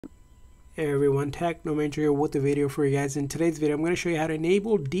Hey everyone, Technomentary here with a video for you guys. In today's video, I'm going to show you how to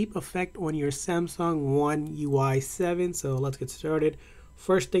enable deep effect on your Samsung One UI 7. So let's get started.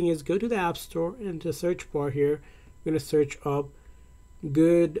 First thing is go to the App Store and the search bar here, I'm going to search up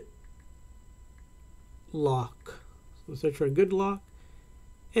Good Lock. So search for Good Lock,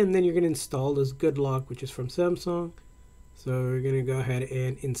 and then you're going to install this Good Lock, which is from Samsung. So we're going to go ahead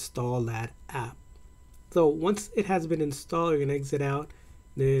and install that app. So once it has been installed, you're going to exit out.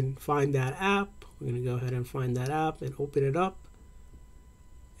 Then find that app. We're going to go ahead and find that app and open it up.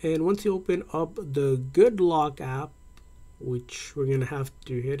 And once you open up the Good Lock app, which we're going to have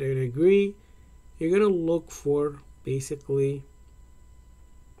to hit and agree, you're going to look for basically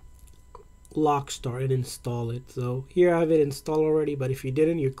Lockstar and install it. So here I have it installed already, but if you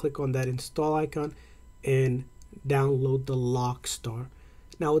didn't, you click on that install icon and download the Lockstar.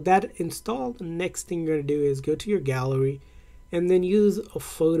 Now with that installed, the next thing you're going to do is go to your gallery and then use a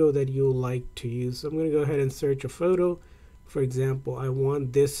photo that you like to use. So I'm going to go ahead and search a photo. For example, I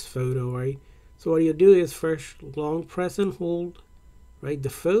want this photo, right? So what you'll do is first long press and hold, right, the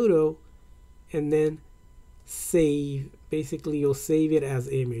photo, and then save. Basically, you'll save it as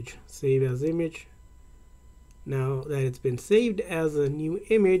image. Save as image. Now that it's been saved as a new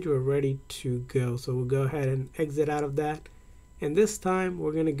image, we're ready to go. So we'll go ahead and exit out of that. And this time,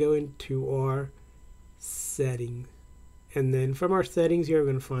 we're going to go into our settings. And then from our settings here, we're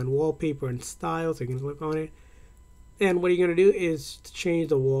going to find wallpaper and style. So you can click on it. And what you're going to do is change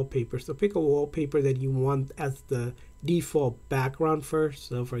the wallpaper. So pick a wallpaper that you want as the default background first.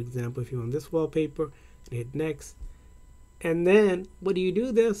 So for example, if you want this wallpaper, and hit next. And then what do you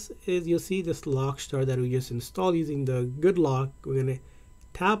do this is you'll see this Lockstar that we just installed using the Good Lock. We're going to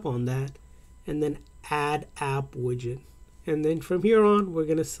tap on that and then add app widget. And then from here on, we're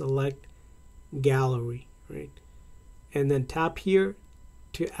going to select gallery, right? And then tap here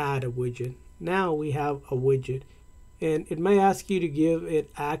to add a widget. Now we have a widget, and it may ask you to give it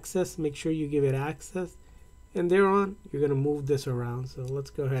access. Make sure you give it access, and thereon you're going to move this around. So let's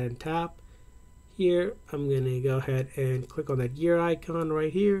go ahead and tap here. I'm going to go ahead and click on that gear icon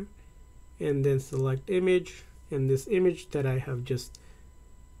right here, and then select image. And this image that I have just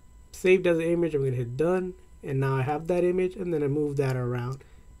saved as an image, I'm going to hit done, and now I have that image, and then I move that around.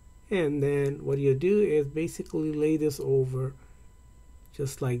 And then what you do is basically lay this over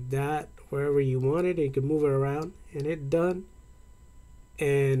just like that, wherever you want it. You can move it around and hit done.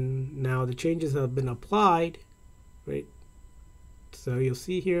 And now the changes have been applied, right? So you'll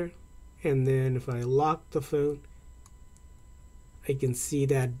see here. And then if I lock the phone, I can see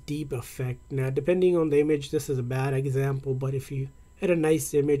that deep effect. Now, depending on the image, this is a bad example, but if you had a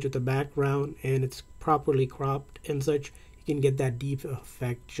nice image with the background and it's properly cropped and such, you can get that deep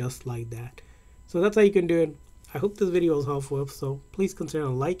effect just like that. So that's how you can do it. I hope this video was helpful. So please consider a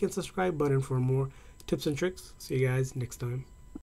like and subscribe button for more tips and tricks. See you guys next time.